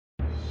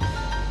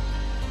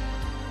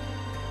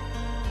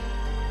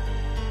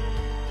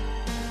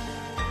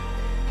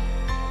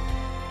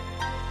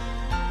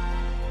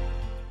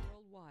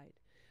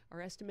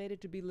are estimated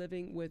to be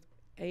living with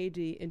AD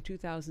in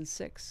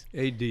 2006.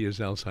 AD is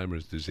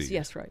Alzheimer's disease.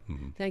 Yes, right.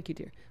 Thank you,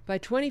 dear. By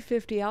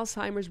 2050,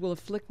 Alzheimer's will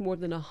afflict more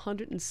than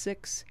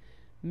 106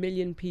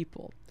 million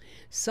people.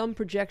 Some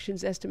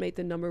projections estimate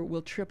the number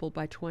will triple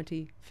by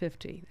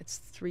 2050. That's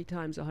 3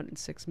 times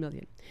 106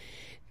 million.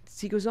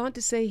 He goes on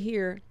to say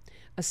here,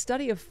 a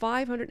study of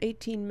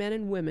 518 men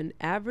and women,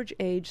 average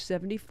age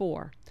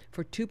 74,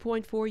 for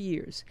 2.4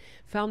 years,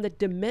 found that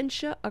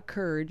dementia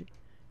occurred.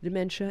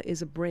 Dementia is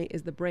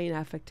the brain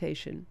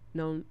affectation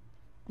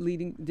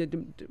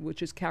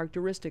which is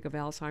characteristic of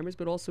Alzheimer's,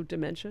 but also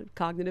dementia,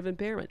 cognitive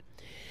impairment,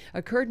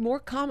 occurred more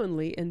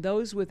commonly in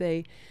those with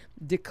a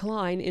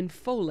decline in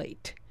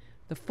folate.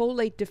 The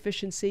folate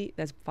deficiency,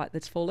 that's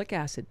folic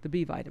acid, the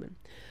B vitamin,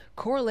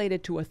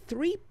 correlated to a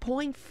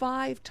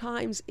 3.5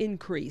 times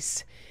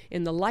increase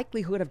in the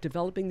likelihood of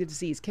developing the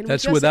disease.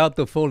 That's without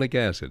the folic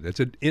acid.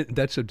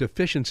 That's a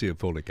deficiency of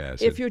folic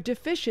acid. If you're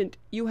deficient,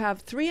 you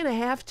have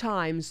 3.5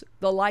 times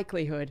the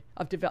likelihood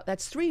of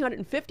that's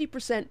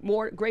 350%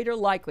 more greater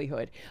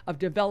likelihood of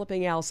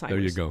developing Alzheimer's. There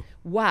you go.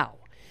 Wow.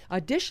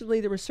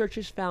 Additionally, the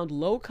researchers found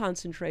low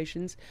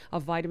concentrations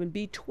of vitamin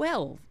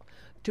B12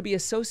 to be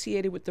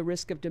associated with the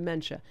risk of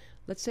dementia.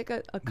 Let's take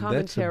a commentary on that.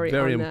 That's a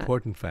very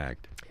important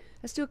fact.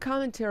 Let's do a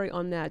commentary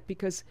on that,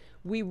 because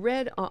we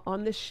read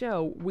on this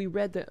show, we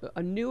read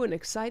a new and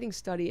exciting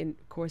study, and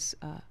of course,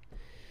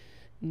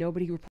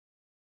 nobody reported